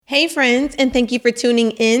Hey friends, and thank you for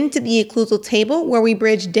tuning in to the Occlusal Table, where we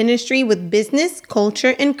bridge dentistry with business,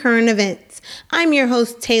 culture, and current events. I'm your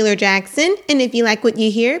host, Taylor Jackson, and if you like what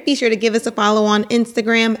you hear, be sure to give us a follow on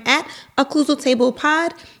Instagram at Occlusal Table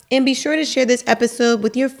Pod, and be sure to share this episode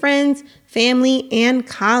with your friends, family, and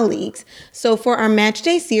colleagues. So for our Match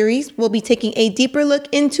Day series, we'll be taking a deeper look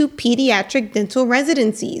into pediatric dental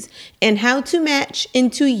residencies and how to match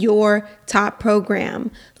into your top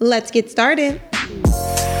program. Let's get started.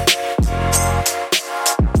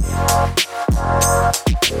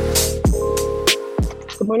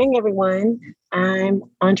 Good morning, everyone. I'm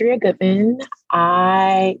Andrea Goodman.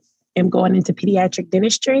 I am going into pediatric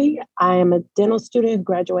dentistry. I am a dental student who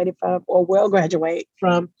graduated from, or will graduate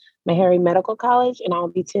from, Meharry Medical College, and I'll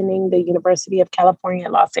be attending the University of California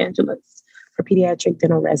at Los Angeles for pediatric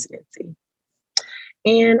dental residency.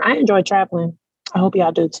 And I enjoy traveling. I hope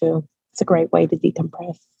y'all do too. It's a great way to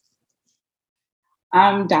decompress.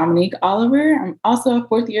 I'm Dominique Oliver. I'm also a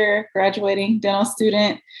fourth year graduating dental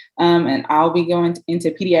student, and I'll be going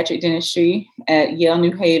into pediatric dentistry at Yale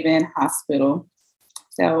New Haven Hospital.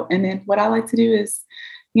 So, and then what I like to do is,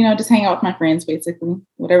 just hang out with my friends, basically.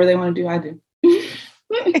 Whatever they want to do, I do.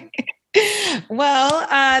 Well,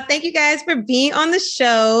 thank you guys for being on the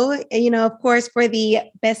show. Of course, for the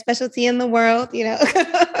best specialty in the world,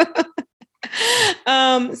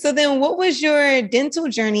 So then what was your dental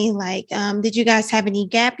journey like? Did you guys have any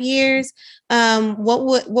gap years?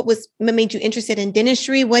 What made you interested in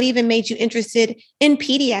dentistry? What even made you interested in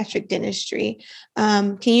pediatric dentistry?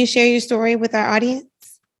 Can you share your story with our audience?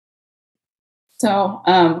 So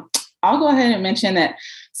I'll go ahead and mention that.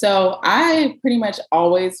 So I pretty much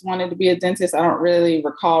always wanted to be a dentist. I don't really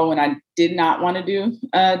recall when I did not want to do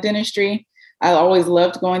dentistry. I always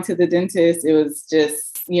loved going to the dentist. It was just,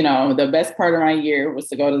 the best part of my year was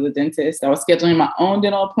to go to the dentist. I was scheduling my own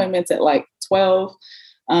dental appointments at like 12.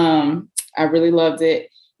 I really loved it.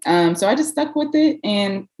 So I just stuck with it.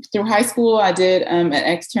 And through high school, I did an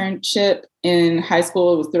externship in high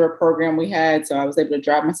school. It was through a program we had. So I was able to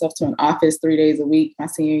drive myself to an office 3 days a week my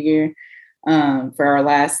senior year for our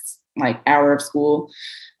last hour of school.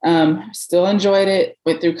 Still enjoyed it.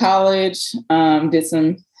 Went through college, did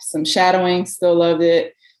some shadowing, still loved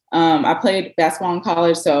it. I played basketball in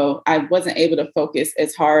college, so I wasn't able to focus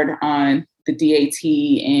as hard on the DAT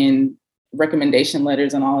and recommendation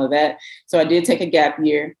letters and all of that. So I did take a gap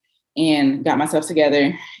year and got myself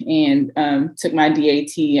together and took my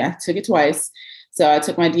DAT. I took it twice. So I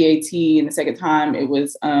took my DAT, and the second time it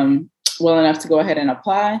was well enough to go ahead and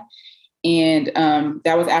apply. And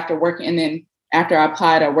that was after working. And then after I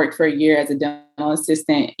applied, I worked for a year as a dental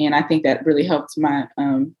assistant. And I think that really helped my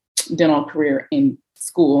dental career in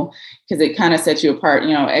school, because it kind of sets you apart,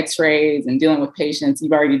 x-rays and dealing with patients.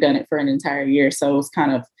 You've already done it for an entire year. So it was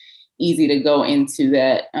kind of easy to go into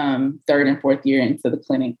that third and fourth year into the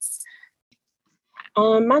clinics.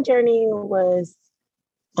 My journey was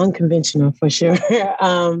unconventional for sure.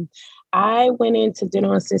 I went into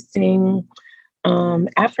dental assisting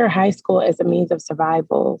after high school as a means of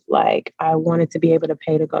survival. I wanted to be able to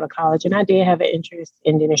pay to go to college, and I did have an interest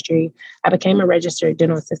in dentistry. I became a registered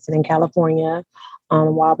dental assistant in California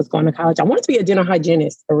while I was going to college. I wanted to be a dental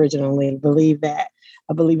hygienist originally, believe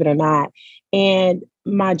it or not. And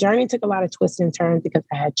my journey took a lot of twists and turns because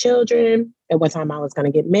I had children. At one time I was going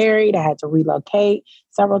to get married. I had to relocate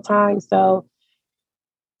several times. So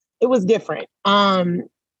it was different.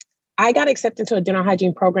 I got accepted to a dental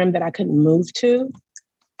hygiene program that I couldn't move to.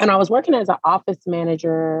 And I was working as an office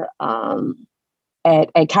manager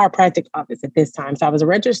at a chiropractic office at this time. So I was a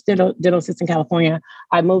registered dental assistant in California.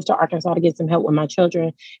 I moved to Arkansas to get some help with my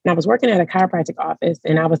children. And I was working at a chiropractic office.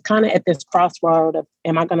 And I was kind of at this crossroad of,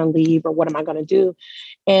 am I going to leave or what am I going to do?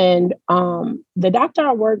 And the doctor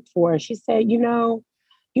I worked for, she said, you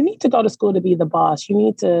need to go to school to be the boss.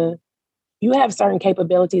 You have certain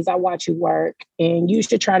capabilities. I watch you work, and you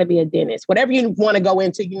should try to be a dentist. Whatever you want to go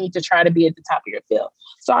into, you need to try to be at the top of your field.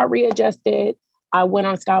 So I readjusted. I went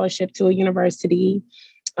on scholarship to a university.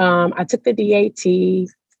 I took the DAT.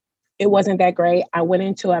 It wasn't that great. I went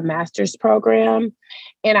into a master's program,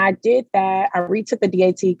 and I did that. I retook the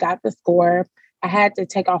DAT, got the score. I had to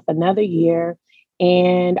take off another year,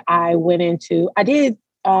 and I did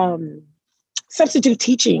substitute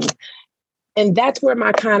teaching. And that's where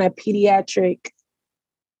my kind of pediatric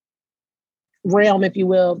realm, if you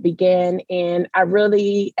will, began. And I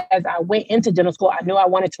really, as I went into dental school, I knew I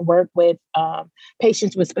wanted to work with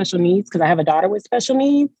patients with special needs because I have a daughter with special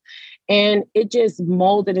needs. And it just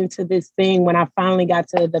molded into this thing. When I finally got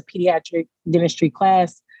to the pediatric dentistry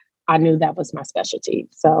class, I knew that was my specialty.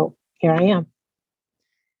 So here I am.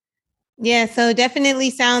 Yeah, so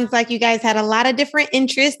definitely sounds like you guys had a lot of different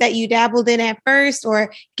interests that you dabbled in at first,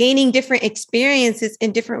 or gaining different experiences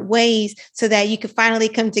in different ways so that you could finally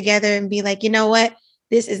come together and be like, you know what,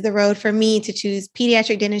 this is the road for me to choose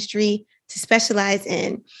pediatric dentistry to specialize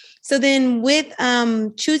in. So then with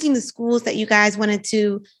choosing the schools that you guys wanted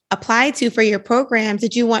to apply to for your programs,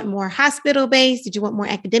 did you want more hospital based? Did you want more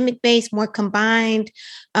academic based, more combined?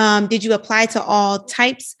 Did you apply to all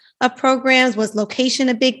types of programs? Was location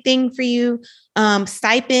a big thing for you?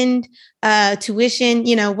 Stipend, tuition,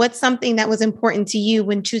 what's something that was important to you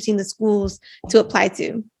when choosing the schools to apply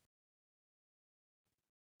to?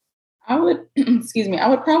 I would, I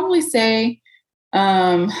would probably say,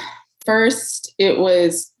 first it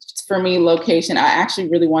was for me, location. I actually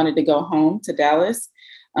really wanted to go home to Dallas.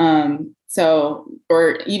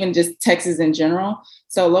 Or even just Texas in general.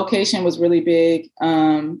 So location was really big.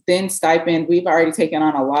 Then stipend, we've already taken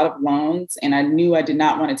on a lot of loans, and I knew I did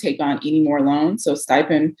not want to take on any more loans. So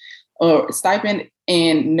stipend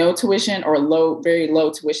and no tuition, or very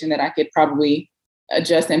low tuition that I could probably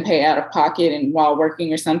adjust and pay out of pocket and while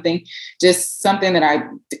working or something, just something that I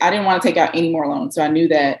didn't want to take out any more loans. So I knew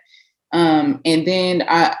that. And then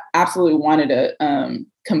I absolutely wanted a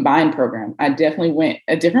combined program. I definitely went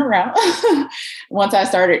a different route once I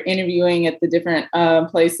started interviewing at the different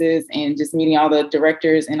places and just meeting all the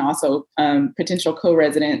directors and also potential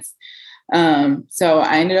co-residents. So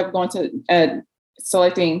I ended up going to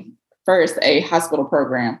selecting first a hospital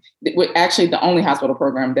program, actually the only hospital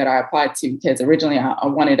program that I applied to, because originally I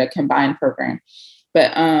wanted a combined program.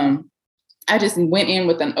 But I just went in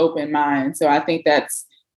with an open mind. So I think that's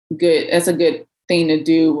good. That's a good thing to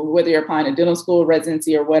do, whether you're applying to dental school,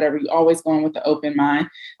 residency, or whatever. You always going with the open mind.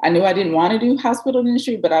 I knew I didn't want to do hospital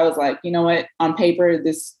dentistry, but I was like, you know what? On paper,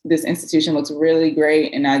 this institution looks really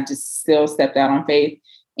great, and I just still stepped out on faith.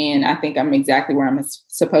 And I think I'm exactly where I'm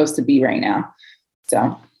supposed to be right now.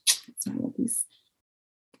 So,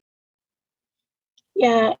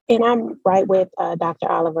 yeah, and I'm right with Dr.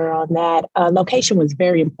 Oliver on that. Location was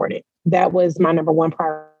very important. That was my number one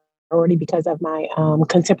priority because of my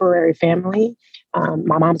contemporary family.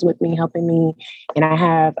 My mom's with me, helping me, and I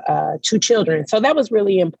have 2 children. So that was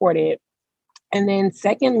really important. And then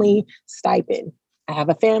secondly, stipend. I have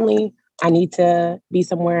a family. I need to be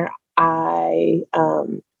somewhere I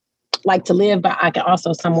like to live, but I can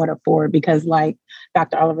also somewhat afford, because like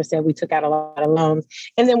Dr. Oliver said, we took out a lot of loans.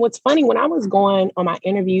 And then what's funny, when I was going on my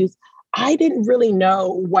interviews, I didn't really know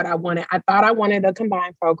what I wanted. I thought I wanted a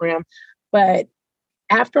combined program, but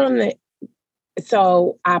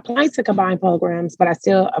so I applied to combined programs, but I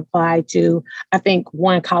still applied to, I think,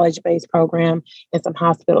 one college-based program and some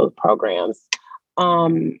hospital programs.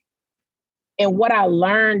 And what I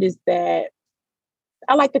learned is that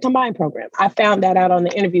I like the combined program. I found that out on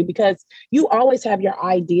the interview, because you always have your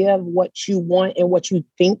idea of what you want and what you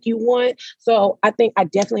think you want. So I think I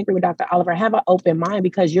definitely agree with Dr. Oliver. Have an open mind,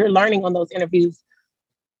 because you're learning on those interviews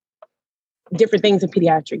different things in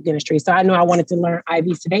pediatric dentistry. So I know I wanted to learn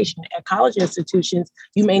IV sedation. At college institutions,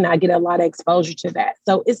 you may not get a lot of exposure to that.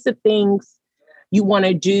 So it's the things you want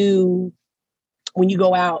to do when you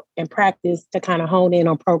go out and practice to kind of hone in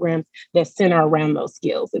on programs that center around those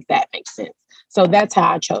skills, if that makes sense. So that's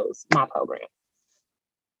how I chose my program.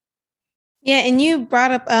 Yeah, and you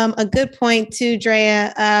brought up a good point too,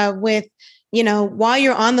 Drea, with, while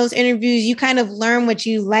you're on those interviews, you kind of learn what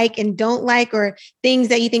you like and don't like, or things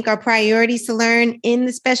that you think are priorities to learn in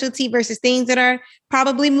the specialty versus things that are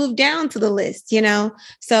probably moved down to the list,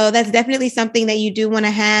 So that's definitely something that you do want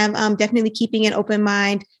to have, definitely keeping an open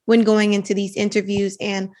mind when going into these interviews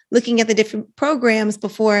and looking at the different programs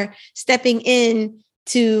before stepping in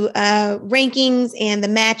to rankings and the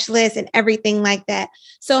match list and everything like that.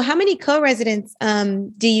 So how many co-residents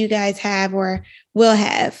do you guys have or will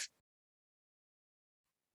have?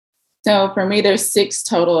 So for me, there's 6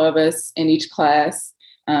 total of us in each class.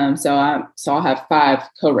 So I'll have 5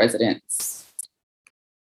 co-residents.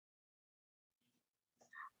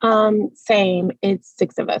 Same. It's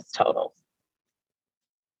 6 of us total.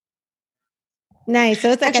 Nice. So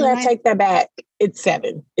it's like I take that back. It's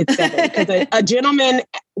 7. It's 7 because a gentleman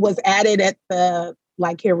was added at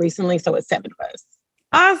here recently. So it's 7 of us.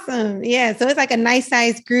 Awesome. Yeah. So it's like a nice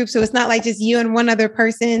sized group. So it's not like just you and one other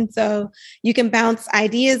person. So you can bounce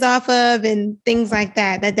ideas off of and things like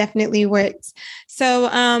that. That definitely works. So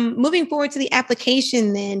moving forward to the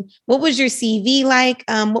application then, what was your CV like?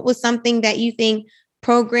 What was something that you think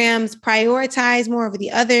programs prioritize more over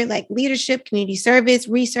the other, like leadership, community service,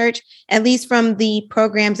 research, at least from the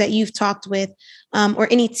programs that you've talked with,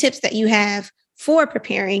 or any tips that you have for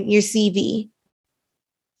preparing your CV?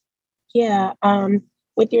 Yeah.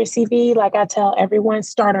 With your CV, like I tell everyone,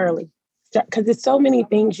 start early. because there's so many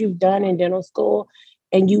things you've done in dental school,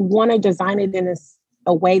 and you want to design it in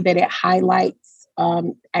a way that it highlights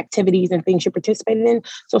activities and things you participated in.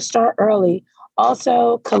 So start early.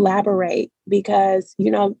 Also collaborate, because,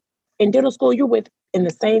 in dental school, you're in the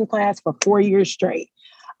same class for 4 years straight.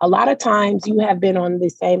 A lot of times you have been on the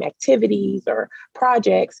same activities or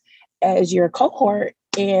projects as your cohort,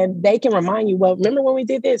 and they can remind you, well, remember when we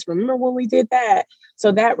did this? Remember when we did that?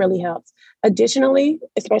 So that really helps. Additionally,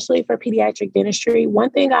 especially for pediatric dentistry, one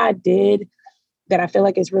thing I did that I feel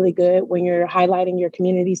like is really good when you're highlighting your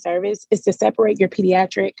community service is to separate your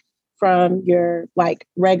pediatric from your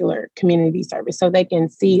regular community service, so they can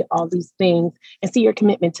see all these things and see your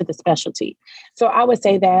commitment to the specialty. So I would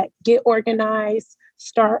say that get organized,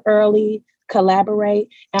 start early, collaborate,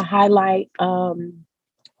 and highlight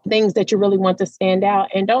things that you really want to stand out.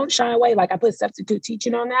 And don't shy away. Like I put substitute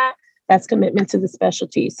teaching on that. That's commitment to the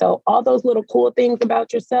specialty. So all those little cool things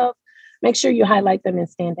about yourself, make sure you highlight them and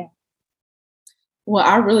stand out. Well,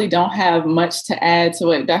 I really don't have much to add to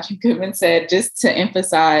what Dr. Goodman said, just to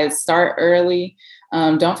emphasize, start early.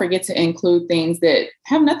 Don't forget to include things that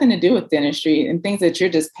have nothing to do with dentistry and things that you're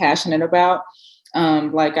just passionate about.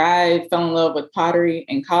 Like I fell in love with pottery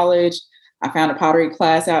in college. I found a pottery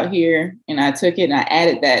class out here and I took it and I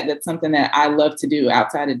added that. That's something that I love to do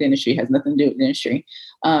outside of dentistry, has nothing to do with dentistry.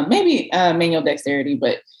 Maybe manual dexterity,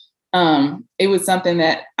 but it was something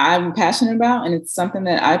that I'm passionate about, and it's something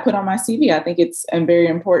that I put on my CV. I think it's very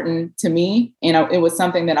important to me, and it was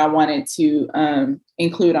something that I wanted to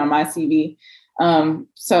include on my CV.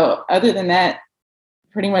 So other than that,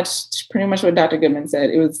 pretty much what Dr. Goodman said,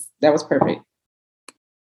 that was perfect.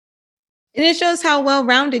 And it shows how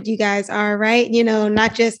well-rounded you guys are, right?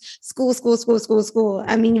 Not just school.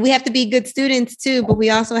 I mean, we have to be good students too, but we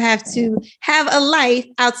also have to have a life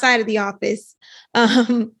outside of the office.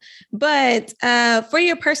 But for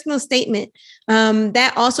your personal statement,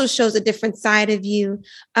 that also shows a different side of you.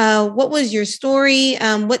 What was your story?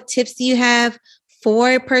 What tips do you have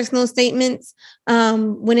for personal statements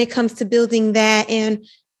when it comes to building that and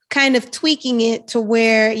kind of tweaking it to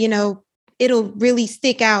where, it'll really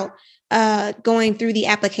stick out going through the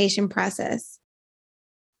application process?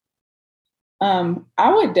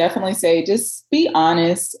 I would definitely say just be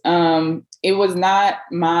honest. It was not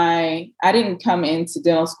I didn't come into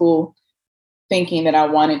dental school thinking that I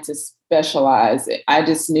wanted to specialize. I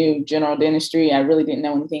just knew general dentistry. I really didn't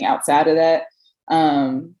know anything outside of that.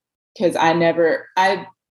 Because I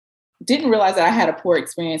didn't realize that I had a poor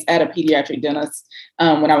experience at a pediatric dentist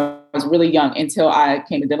when I was really young, until I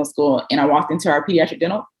came to dental school and I walked into our pediatric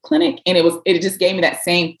dental clinic, and it just gave me that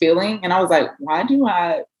same feeling. And I was like, why do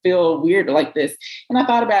I feel weird like this? And I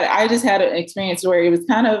thought about it. I just had an experience where it was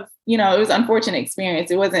kind of, it was an unfortunate experience.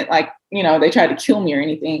 It wasn't like, they tried to kill me or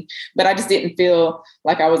anything, but I just didn't feel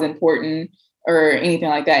like I was important or anything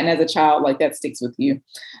like that. And as a child, that sticks with you.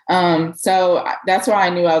 So that's why I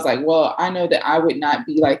knew. I was like, well, I know that I would not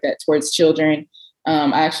be like that towards children.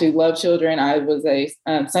 I actually love children. I was a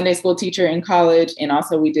Sunday school teacher in college. And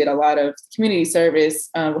also we did a lot of community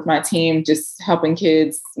service with my team, just helping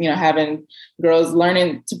kids, having girls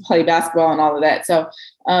learning to play basketball and all of that. So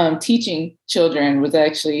teaching children was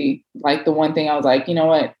actually the one thing I was like, you know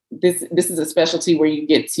what, this is a specialty where you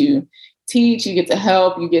get to teach, you get to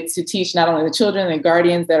help, you get to teach not only the children and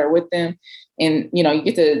guardians that are with them, and you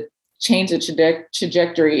get to change the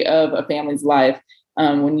trajectory of a family's life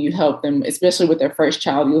when you help them, especially with their first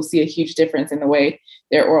child. You'll see a huge difference in the way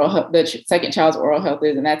their oral health, the second child's oral health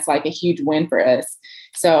is, and that's a huge win for us.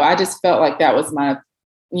 So I just felt like that was my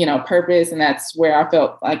purpose, and that's where I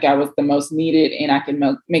felt like I was the most needed and I can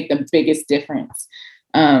make the biggest difference.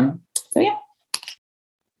 So yeah.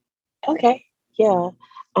 Okay. Yeah.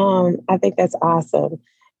 I think that's awesome.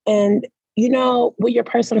 And, with your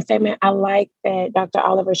personal statement, I like that Dr.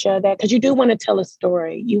 Oliver shared that, because you do want to tell a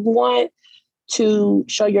story. You want to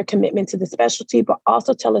show your commitment to the specialty, but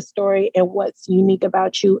also tell a story and what's unique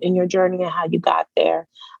about you and your journey and how you got there.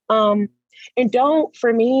 And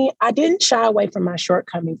for me, I didn't shy away from my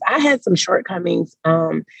shortcomings. I had some shortcomings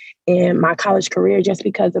in my college career just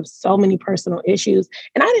because of so many personal issues.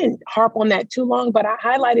 And I didn't harp on that too long, but I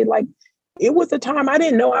highlighted it was a time I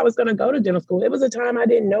didn't know I was going to go to dental school. It was a time I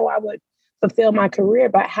didn't know I would fulfill my career,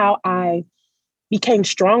 but how I became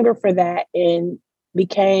stronger for that and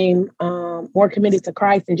became more committed to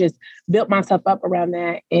Christ and just built myself up around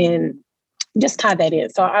that and just tie that in.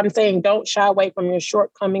 So I'm saying don't shy away from your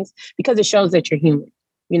shortcomings, because it shows that you're human,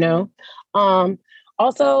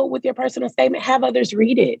 Also, with your personal statement, have others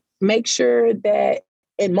read it. Make sure that,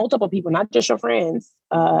 and multiple people, not just your friends,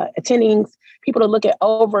 attendings, people to look it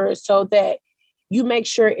over, so that you make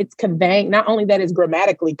sure it's conveying, not only that it's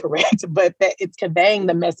grammatically correct, but that it's conveying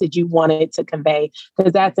the message you want it to convey,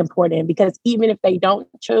 because that's important. Because even if they don't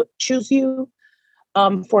choose you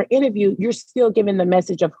for an interview, you're still giving the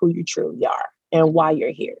message of who you truly are and why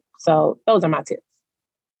you're here. So those are my tips.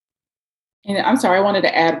 And I'm sorry, I wanted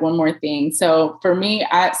to add one more thing. So for me,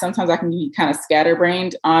 sometimes I can be kind of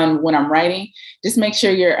scatterbrained on when I'm writing. Just make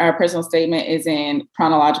sure your personal statement is in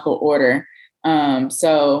chronological order.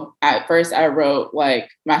 So at first I wrote like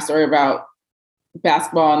my story about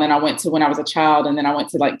basketball, and then I went to when I was a child, and then I went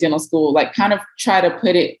to like dental school, like kind of try to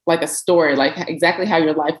put it like a story, like exactly how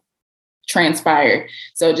your life transpired.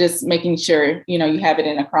 So just making sure, you have it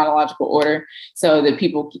in a chronological order so that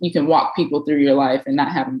you can walk people through your life and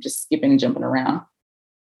not have them just skipping and jumping around.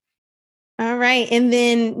 All right. And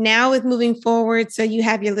then now with moving forward, so you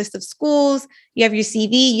have your list of schools, you have your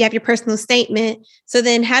CV, you have your personal statement. So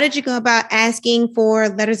then how did you go about asking for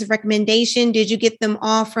letters of recommendation? Did you get them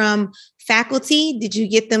all from faculty? Did you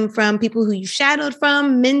get them from people who you shadowed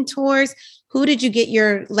from, mentors? Who did you get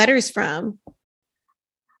your letters from?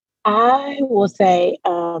 I will say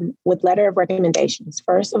with letter of recommendations,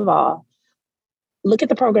 first of all, look at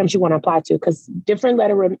the programs you want to apply to, because different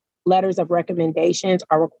letters of recommendations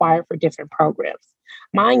are required for different programs.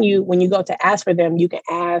 Mind you, when you go to ask for them, you can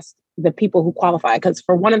ask the people who qualify. Because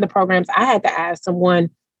for one of the programs, I had to ask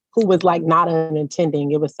someone who was like not an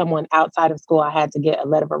attending. It was someone outside of school I had to get a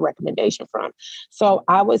letter of recommendation from. So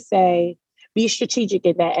I would say be strategic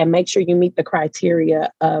in that and make sure you meet the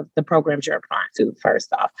criteria of the programs you're applying to,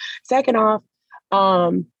 first off. Second off,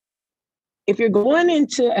 if you're going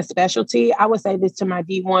into a specialty, I would say this to my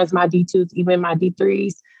D1s, my D2s, even my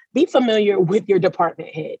D3s, be familiar with your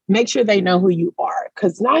department head. Make sure they know who you are,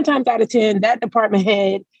 because 9 times out of 10, that department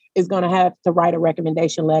head is going to have to write a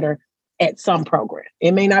recommendation letter at some program.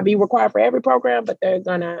 It may not be required for every program, but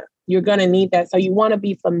you're going to need that. So you want to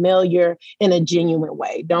be familiar in a genuine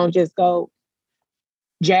way. Don't just go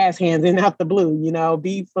jazz hands in out the blue,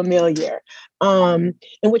 be familiar. And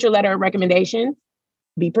with your letter of recommendation,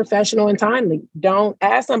 be professional and timely. Don't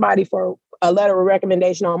ask somebody for a letter of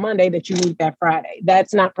recommendation on Monday that you need that Friday.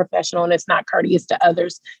 That's not professional, and it's not courteous to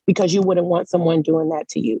others, because you wouldn't want someone doing that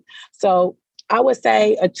to you. So I would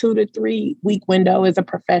say a 2 to 3 week window is a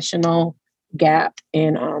professional gap.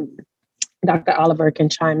 And Dr. Oliver can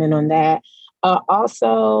chime in on that.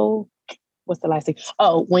 Also, what's the last thing?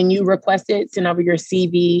 Oh, when you request it, send over your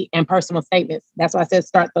CV and personal statements. That's why I said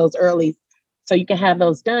start those early, so you can have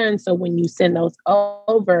those done. So when you send those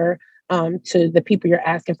over to the people you're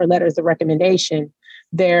asking for letters of recommendation,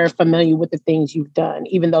 they're familiar with the things you've done,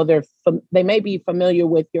 even though they may be familiar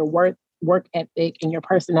with your work ethic and your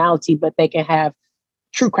personality, but they can have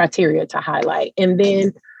true criteria to highlight. And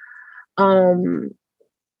then,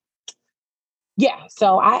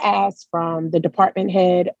 so I asked from the department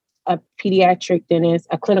head, a pediatric dentist,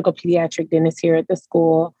 a clinical pediatric dentist here at the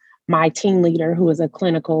school, my team leader, who is a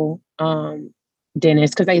clinical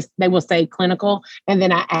dentist, because they will say clinical, and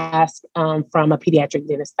then I asked from a pediatric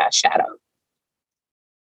dentist I shadowed.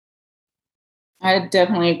 I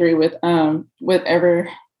definitely agree with whatever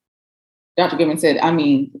Dr. Gibbons said. I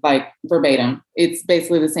mean, like verbatim, it's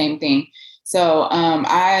basically the same thing. So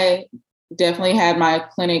I definitely had my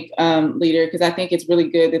clinic leader, because I think it's really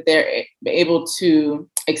good that they're able to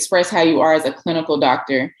express how you are as a clinical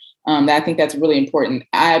doctor. I think that's really important.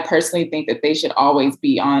 I personally think that they should always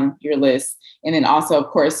be on your list. And then also,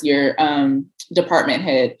 of course, your department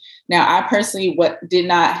head. Now, I personally did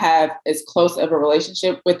not have as close of a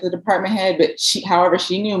relationship with the department head, but however,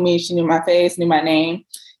 she knew me, she knew my face, knew my name,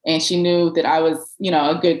 and she knew that I was,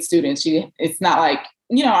 a good student. It's not like,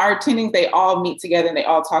 our attendings, they all meet together and they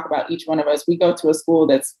all talk about each one of us. We go to a school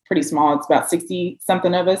that's pretty small. It's about 60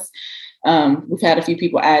 something of us. We've had a few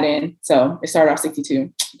people add in. So it started off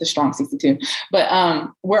 62, the strong 62,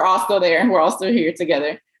 but we're all still there. We're all still here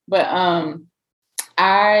together. But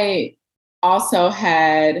I also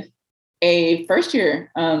had a first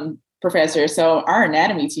year professor. So our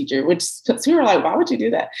anatomy teacher, which we were like, why would you do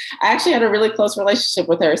that? I actually had a really close relationship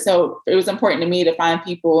with her. So it was important to me to find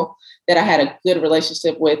people that I had a good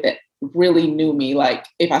relationship with that really knew me. Like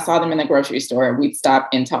if I saw them in the grocery store, we'd stop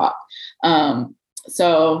and talk.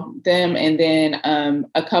 So them, and then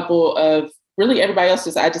a couple of really everybody else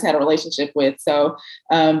I just had a relationship with. So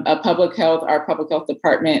our public health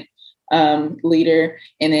department leader,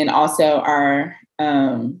 and then also our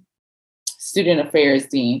student affairs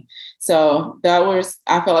dean. So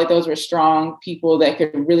I felt like those were strong people that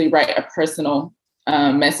could really write a personal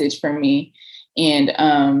message for me. And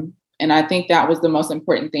I think that was the most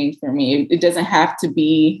important thing for me. It doesn't have to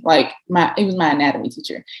be like it was my anatomy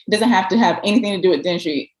teacher. It doesn't have to have anything to do with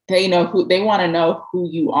dentistry. they want to know who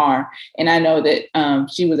you are. And I know that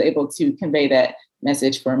she was able to convey that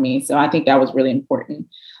message for me. So I think that was really important.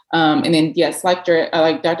 And then, yes, like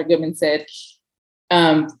Dr. Goodman said,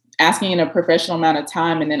 asking in a professional amount of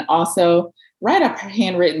time, and then also write a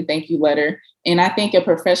handwritten thank you letter. And I think a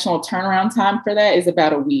professional turnaround time for that is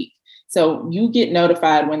about a week. So you get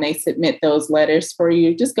notified when they submit those letters for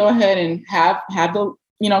you. Just go ahead and have the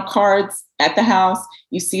cards at the house.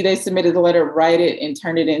 You see they submitted the letter, write it and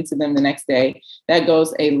turn it into them the next day. That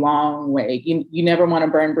goes a long way. You never want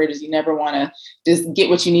to burn bridges. You never want to just get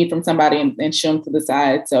what you need from somebody and shoo them to the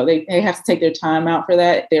side. So they have to take their time out for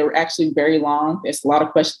that. They're actually very long. There's a lot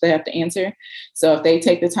of questions they have to answer. So if they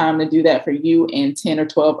take the time to do that for you and 10 or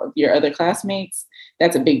 12 of your other classmates,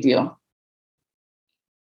 that's a big deal.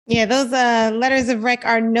 Yeah, those letters of rec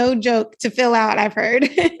are no joke to fill out, I've heard.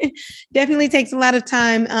 Definitely takes a lot of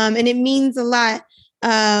time. And it means a lot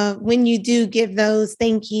when you do give those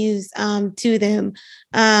thank yous to them,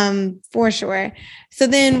 for sure. So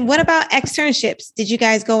then what about externships? Did you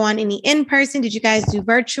guys go on any in-person? Did you guys do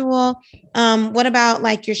virtual? What about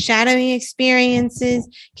like your shadowing experiences?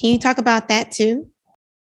 Can you talk about that too?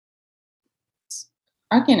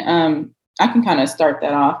 I can kind of start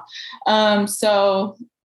that off. So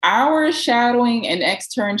our shadowing and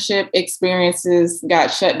externship experiences got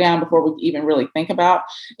shut down before we could even really think about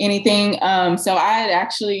anything.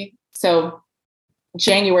 So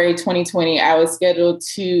January 2020, I was scheduled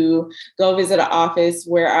to go visit an office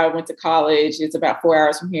where I went to college. It's about 4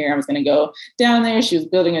 hours from here. I was going to go down there. She was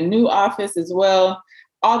building a new office as well.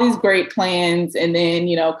 All these great plans. And then,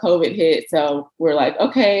 COVID hit. So we're like,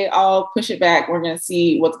 okay, I'll push it back. We're going to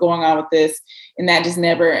see what's going on with this. And that just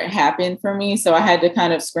never happened for me. So I had to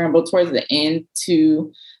kind of scramble towards the end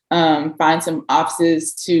to find some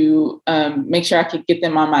offices to make sure I could get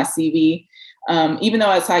them on my CV. Even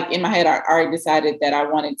though it's like in my head, I already decided that I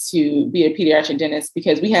wanted to be a pediatric dentist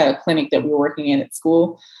because we had a clinic that we were working in at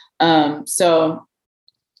school. So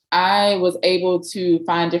I was able to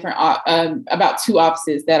find about 2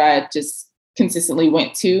 offices that I just consistently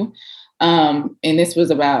went to. And this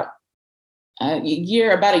was about a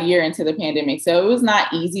year into the pandemic. So it was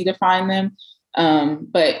not easy to find them.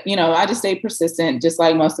 But, I just stayed persistent, just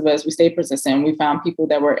like most of us. We stayed persistent. We found people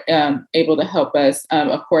that were able to help us.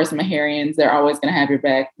 Of course, Maharians, they're always going to have your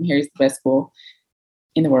back. Mahari's the best school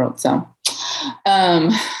in the world. So,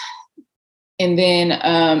 and then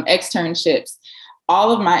externships.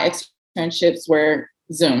 All of my externships were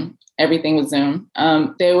Zoom. Everything was Zoom.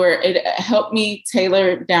 It helped me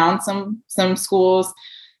tailor down some schools.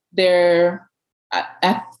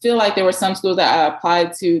 I feel like there were some schools that I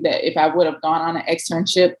applied to that if I would have gone on an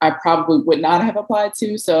externship, I probably would not have applied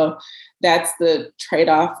to. So that's the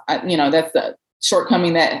trade-off. That's the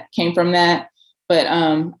shortcoming that came from that. But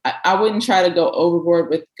I wouldn't try to go overboard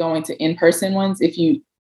with going to in-person ones if you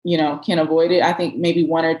can avoid it. I think maybe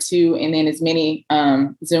 1 or 2, and then as many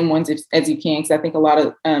Zoom ones as you can, because I think a lot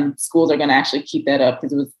of schools are going to actually keep that up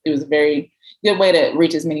because it was a very good way to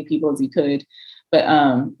reach as many people as you could. But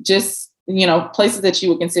just places that you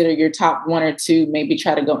would consider your top 1 or 2, maybe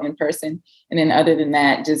try to go in person. And then other than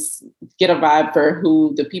that, just get a vibe for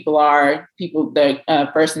who the people are, the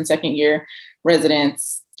first and second year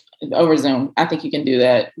residents over Zoom. I think you can do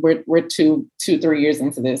that. We're 2-3 years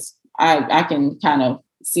into this. I can kind of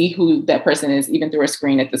see who that person is, even through a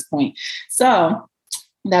screen at this point. So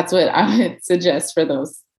that's what I would suggest for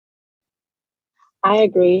those. I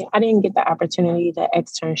agree. I didn't get the opportunity to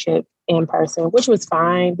externship in person, which was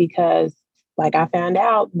fine because, like I found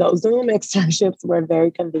out, those Zoom externships were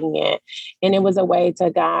very convenient. And it was a way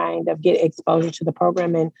to kind of get exposure to the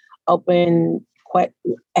program and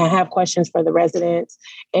have questions for the residents.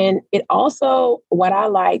 And it also, what I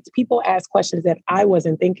liked, people asked questions that I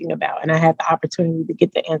wasn't thinking about, and I had the opportunity to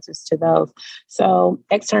get the answers to those. So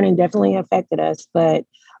externing definitely affected us, but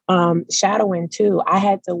shadowing too.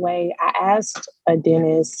 I asked a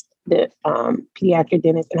dentist, the pediatric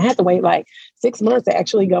dentist, and I had to wait like 6 months to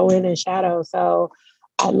actually go in and shadow. So,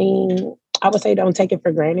 I mean, I would say don't take it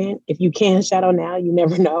for granted. If you can shadow now, you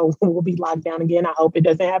never know when we'll be locked down again. I hope it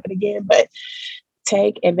doesn't happen again, but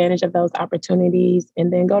take advantage of those opportunities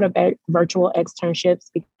and then go to virtual externships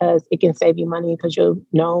because it can save you money because you'll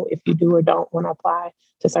know if you do or don't want to apply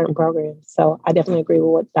to certain programs. So I definitely agree with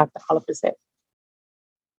what Dr. Oliver said.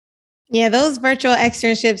 Yeah, those virtual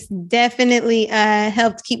externships definitely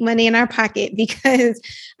helped keep money in our pocket because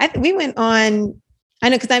we went on, I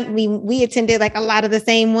know because we attended like a lot of the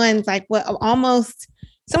same ones, like almost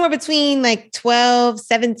somewhere between like 12,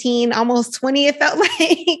 17, almost 20, it felt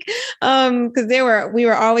like, because we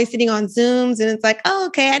were always sitting on Zooms and it's like, oh,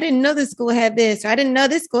 okay, I didn't know this school had this, or I didn't know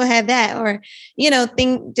this school had that, or,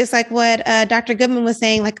 think just like what Dr. Goodman was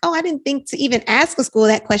saying, like, oh, I didn't think to even ask a school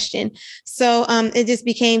that question. So it just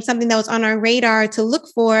became something that was on our radar to look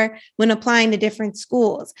for when applying to different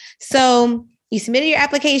schools. So you submitted your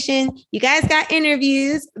application, you guys got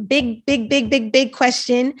interviews, big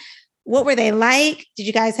question. What were they like? Did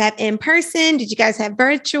you guys have in person? Did you guys have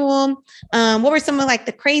virtual? What were some of like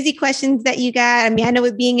the crazy questions that you got? I mean, I know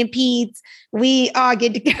with being in peds, we all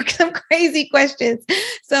get to get some crazy questions.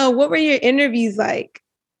 So what were your interviews like?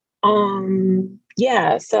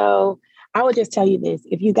 Yeah, so I would just tell you this.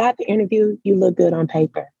 If you got the interview, you look good on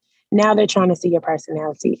paper. Now they're trying to see your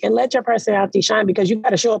personality, and let your personality shine, because you got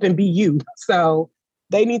to show up and be you. So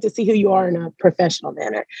they need to see who you are in a professional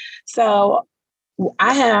manner. So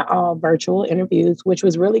I had all virtual interviews, which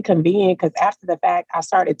was really convenient, because after the fact, I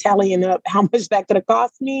started tallying up how much that could have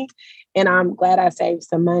cost me. And I'm glad I saved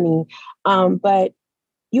some money. But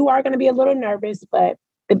you are going to be a little nervous, but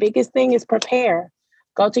the biggest thing is prepare.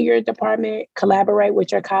 Go to your department, collaborate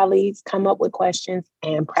with your colleagues, come up with questions,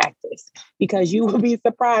 and practice, because you will be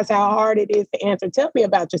surprised how hard it is to answer. Tell me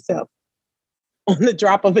about yourself on the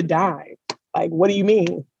drop of a dime. Like, what do you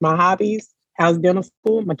mean? My hobbies? How's dental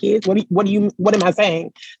school? My kids? What am I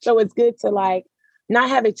saying? So it's good to like not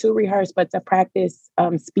have it too rehearsed, but to practice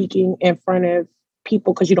speaking in front of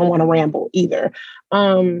people, because you don't want to ramble either.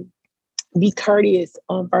 Be courteous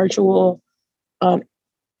on virtual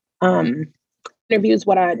interviews.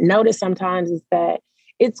 What I notice sometimes is that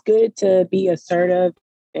it's good to be assertive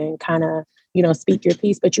and kind of, speak your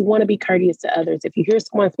piece, but you want to be courteous to others. If you hear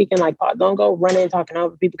someone speaking like, don't go running and talking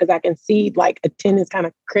over people, because I can see like attendants kind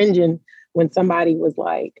of cringing when somebody was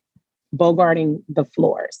like bogarting the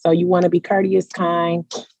floor. So you want to be courteous, kind,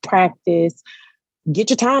 practice, get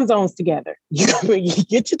your time zones together. You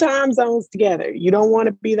get your time zones together. You don't want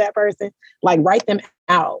to be that person, like write them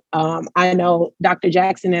out. I know Dr.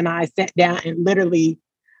 Jackson and I sat down and literally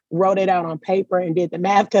wrote it out on paper and did the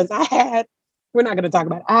math, because we're not going to talk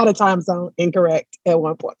about it. I had a time zone incorrect at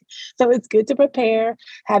one point. So it's good to prepare,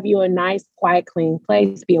 have you a nice, quiet, clean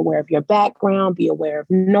place, be aware of your background, be aware of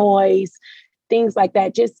noise, things like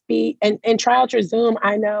that. Just be, and try out your Zoom.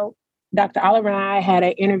 I know Dr. Oliver and I had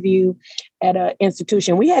an interview at an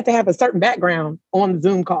institution. We had to have a certain background on the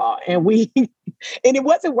Zoom call, and and it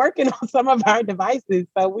wasn't working on some of our devices.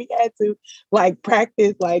 So we had to like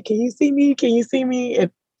practice, like, can you see me? Can you see me?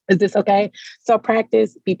 Is this okay? So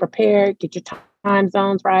practice, be prepared, get your time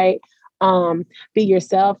zones right. Be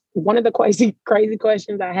yourself. One of the crazy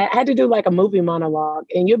questions I had to do like a movie monologue,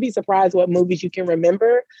 and you'll be surprised what movies you can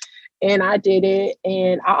remember. And I did it.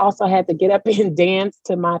 And I also had to get up and dance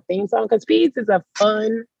to my theme song, because peds is a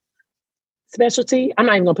fun specialty. I'm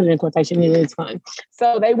not even gonna put it in quotation. It is fun.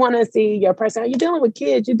 So they want to see your personality. You're dealing with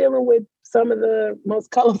kids. You're dealing with some of the most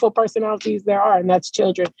colorful personalities there are, and that's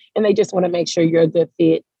children. And they just want to make sure you're a good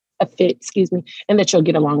fit, and that you'll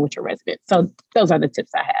get along with your residents. So those are the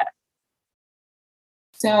tips I have.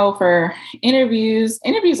 So for interviews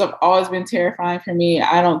have always been terrifying for me.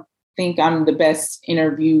 I don't think I'm the best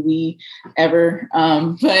interviewee ever.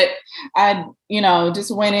 But I,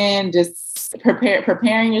 just went in, just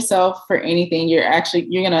preparing yourself for anything. You're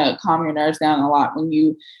going to calm your nerves down a lot when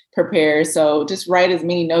you prepare. So just write as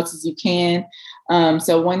many notes as you can.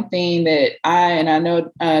 So one thing that I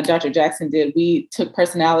know Dr. Jackson did, we took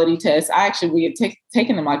personality tests. We had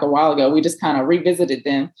taken them like a while ago. We just kind of revisited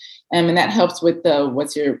them. And that helps with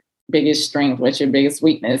what's your biggest strength, what's your biggest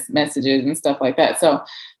weakness, messages and stuff like that. So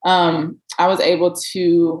I was able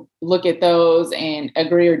to look at those and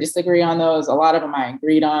agree or disagree on those. A lot of them I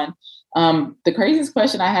agreed on. The craziest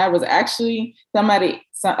question I had was actually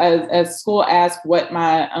a school asked what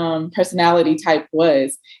my personality type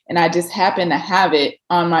was. And I just happened to have it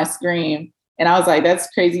on my screen. And I was like, that's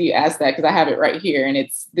crazy you asked that, because I have it right here and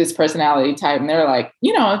it's this personality type. And they're like,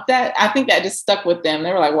 that I think that just stuck with them.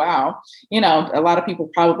 They were like, wow, a lot of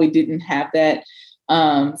people probably didn't have that.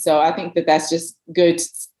 So I think that that's just good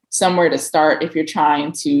somewhere to start if you're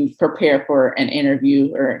trying to prepare for an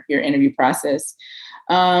interview or your interview process.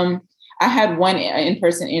 I had one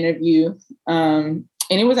in-person interview and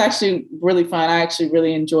it was actually really fun. I actually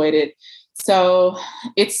really enjoyed it. So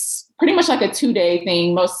it's pretty much like a 2-day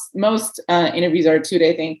thing. Most interviews are a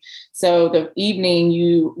 2-day thing. So the evening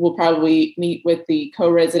you will probably meet with the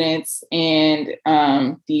co-residents and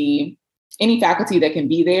any faculty that can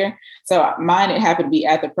be there. So mine, it happened to be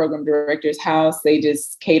at the program director's house. They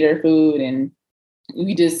just cater food and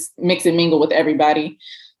we just mix and mingle with everybody.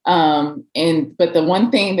 But the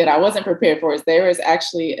one thing that I wasn't prepared for is there was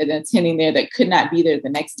actually an attending there that could not be there the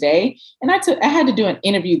next day. And I had to do an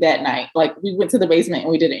interview that night. Like we went to the basement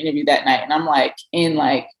and we did an interview that night. And I'm like, it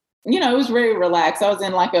was very relaxed. I was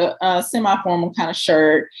in like a semi-formal kind of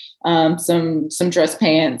shirt, some dress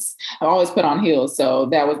pants. I always put on heels. So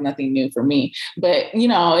that was nothing new for me, but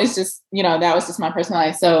it's just, that was just my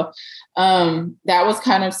personality. So, that was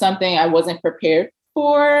kind of something I wasn't prepared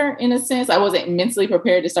for, in a sense. I wasn't mentally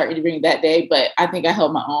prepared to start interviewing that day, but I think I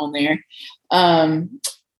held my own there.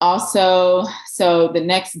 Also, so the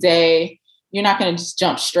next day, you're not going to just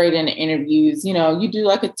jump straight into interviews. You do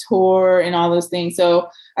like a tour and all those things. So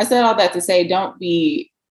I said all that to say, don't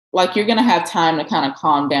be like, you're going to have time to kind of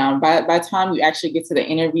calm down. By the time you actually get to the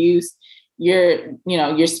interviews, your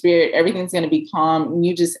spirit, everything's going to be calm, and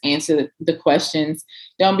you just answer the questions.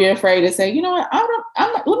 Don't be afraid to say,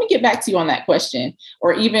 let me get back to you on that question,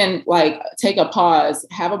 or even like take a pause,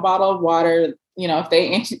 have a bottle of water. If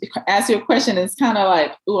they ask you a question, it's kind of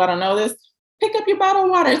like, ooh, I don't know this. Pick up your bottle of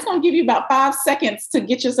water. It's going to give you about 5 seconds to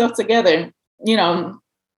get yourself together,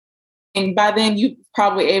 and by then you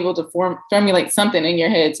probably able to formulate something in your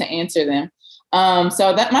head to answer them.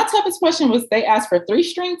 So that my toughest question was, they asked for 3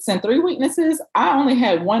 strengths and 3 weaknesses. I only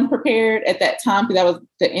had 1 prepared at that time, because that was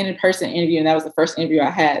the in-person interview, and that was the first interview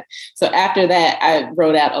I had. So after that, I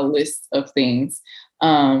wrote out a list of things.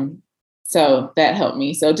 So that helped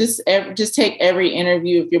me. So just take every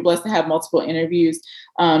interview. If you're blessed to have multiple interviews,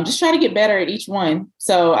 just try to get better at each one.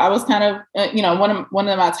 So I was kind of, one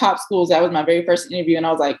of my top schools. That was my very first interview, and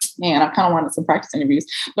I was like, man, I kind of wanted some practice interviews.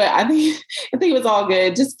 But I think it was all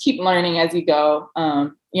good. Just keep learning as you go.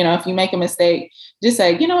 If you make a mistake, just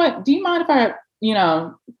say, you know what? Do you mind if I,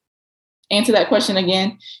 answer that question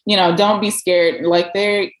again? Don't be scared. Like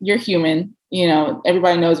you're human.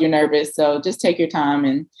 Everybody knows you're nervous. So just take your time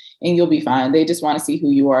and you'll be fine. They just want to see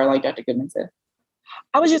who you are, like Dr. Goodman said.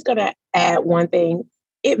 I was just going to add one thing.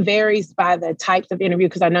 It varies by the types of interview,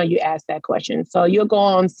 because I know you asked that question. So you'll go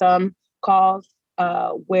on some calls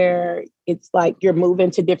where it's like you're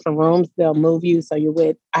moving to different rooms. They'll move you. So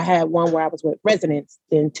I had one where I was with residents,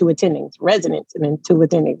 then 2 attendings, residents, and then 2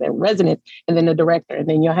 attendings, and residents, and then the director. And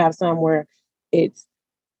then you'll have some where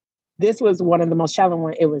this was one of the most challenging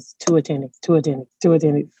ones. It was 2 attendings,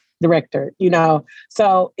 director,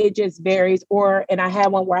 so it just varies. And I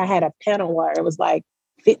had one where I had a panel where it was like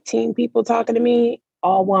 15 people talking to me,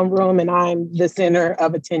 all one room, and I'm the center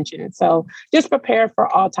of attention. So just prepare for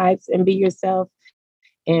all types and be yourself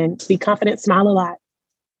and be confident. Smile a lot.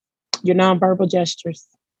 Your nonverbal gestures,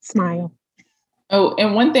 smile. Oh,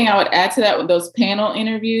 and one thing I would add to that, with those panel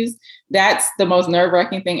interviews, that's the most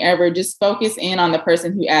nerve-wracking thing ever. Just focus in on the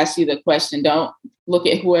person who asked you the question. Don't look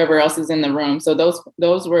at whoever else is in the room. So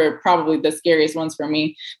those were probably the scariest ones for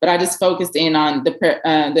me. But I just focused in on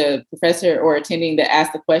the professor or attending that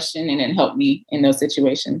asked the question, and it helped me in those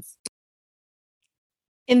situations.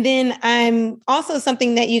 And then also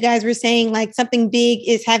something that you guys were saying, like something big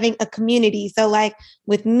is having a community. So like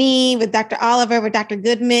with me, with Dr. Oliver, with Dr.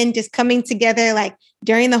 Goodman, just coming together like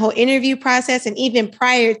during the whole interview process, and even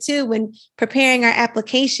prior to, when preparing our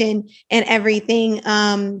application and everything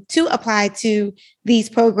to apply to these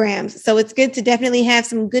programs. So it's good to definitely have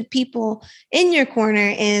some good people in your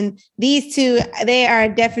corner. And these 2, they are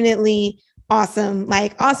definitely awesome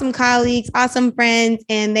colleagues, awesome friends,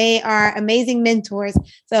 and they are amazing mentors.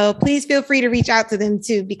 So please feel free to reach out to them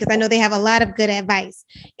too, because I know they have a lot of good advice.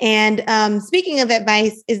 And speaking of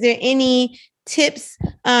advice, is there any tips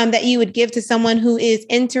that you would give to someone who is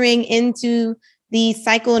entering into the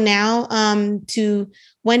cycle now to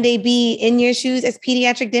one day be in your shoes as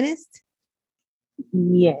pediatric dentist?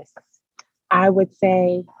 Yes, I would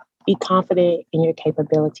say be confident in your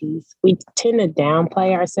capabilities. We tend to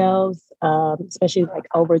downplay ourselves, especially like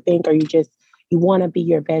overthink, or you want to be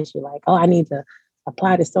your best. You're like, oh, I need to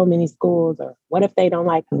apply to so many schools, or what if they don't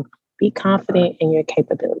like me? Be confident in your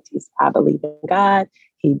capabilities. I believe in God.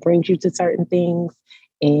 He brings you to certain things,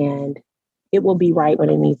 and it will be right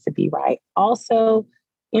when it needs to be right. Also,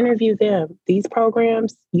 interview them. These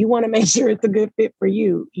programs, you want to make sure it's a good fit for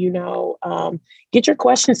you. Get your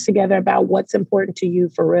questions together about what's important to you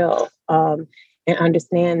for real, and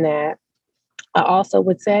understand that. I also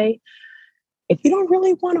would say, if you don't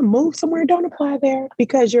really want to move somewhere, don't apply there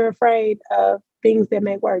because you're afraid of things that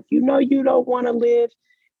may work. You don't want to live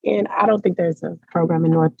in, I don't think there's a program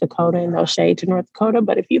in North Dakota, and no shade to North Dakota,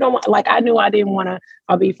 but if you don't want, like I knew I didn't want to,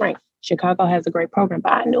 I'll be frank, Chicago has a great program,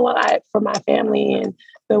 but I knew for my family and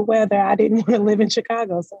the weather, I didn't want to live in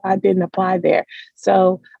Chicago, so I didn't apply there.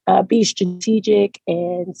 So be strategic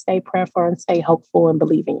and stay prayerful and stay hopeful and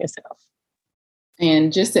believe in yourself.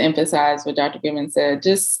 And just to emphasize what Dr. Goodman said,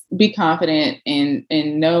 just be confident and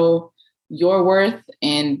know your worth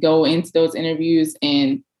and go into those interviews.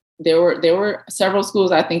 And there were several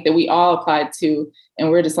schools I think that we all applied to,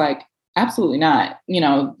 and we're just like, absolutely not.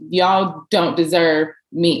 Y'all don't deserve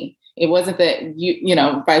me. It wasn't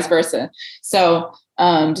that vice versa. So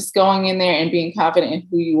just going in there and being confident in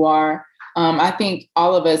who you are. I think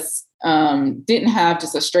all of us didn't have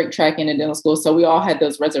just a straight track into dental school. So we all had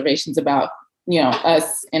those reservations about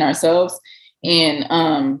us and ourselves.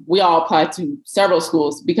 And we all applied to several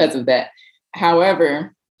schools because of that.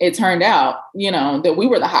 However, it turned out, that we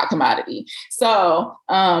were the hot commodity. So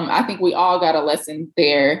I think we all got a lesson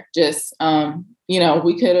there. Just,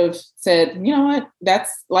 we could have said, you know what, that's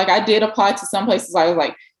like, I did apply to some places. I was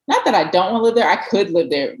like, not that I don't want to live there. I could live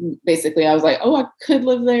there. Basically, I was like, oh, I could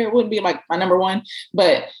live there. It wouldn't be like my number one.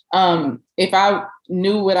 But if I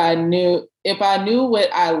knew what I knew, if I knew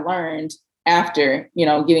what I learned after,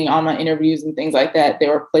 getting all my interviews and things like that, there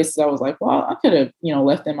were places I was like, well, I could have,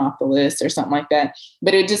 left them off the list or something like that.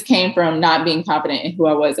 But it just came from not being confident in who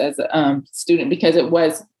I was as a student, because it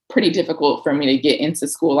was pretty difficult for me to get into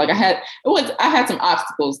school. Like I had some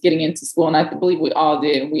obstacles getting into school, and I believe we all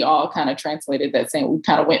did. And we all kind of translated that same. We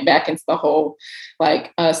kind of went back into the whole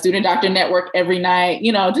like student doctor network every night,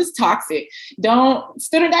 just toxic. Don't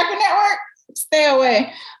student doctor network. Stay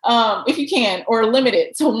away if you can, or limit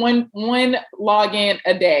it to one login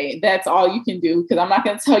a day. That's all you can do, because I'm not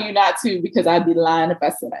going to tell you not to, because I'd be lying if I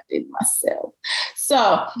said I did myself.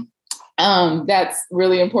 So that's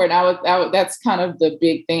really important. That's kind of the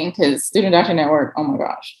big thing, because Student Doctor Network, oh my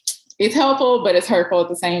gosh, it's helpful, but it's hurtful at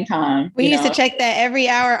the same time. We used to check that every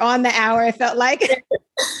hour on the hour, it felt like.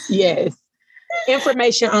 Yes.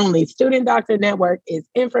 Information only. Student Doctor Network is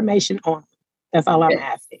information only. That's all I'm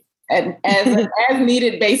asking. As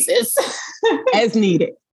needed basis. As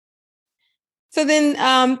needed. So then,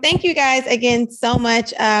 thank you guys again so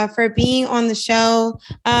much for being on the show.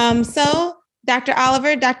 So Dr.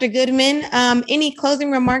 Oliver, Dr. Goodman, any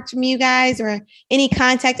closing remarks from you guys, or any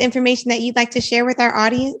contact information that you'd like to share with our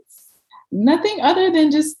audience? Nothing other than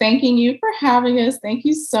just thanking you for having us. Thank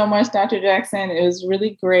you so much, Dr. Jackson. It was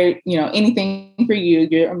really great. Anything for you.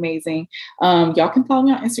 You're amazing. Y'all can follow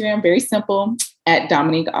me on Instagram. Very simple. At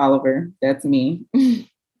Dominique Oliver. That's me.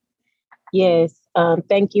 Yes.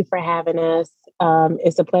 Thank you for having us.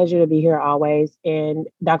 It's a pleasure to be here always. And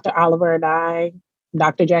Dr. Oliver and I,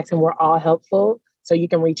 Dr. Jackson, we're all helpful. So you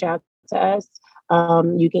can reach out to us.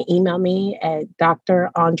 You can email me at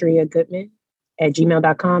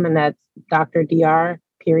drandreagoodman@gmail.com. And that's Dr. Dr.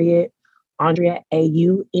 Andrea, AUNDREA,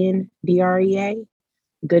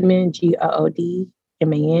 Goodman, GOODMAN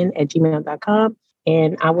 @gmail.com.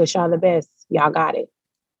 And I wish y'all the best. Y'all got it.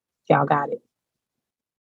 Y'all got it.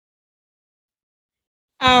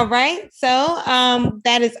 All right. So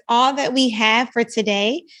that is all that we have for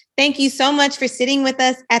today. Thank you so much for sitting with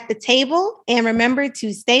us at the table. And remember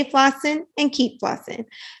to stay flossing and keep flossing.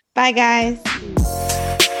 Bye, guys.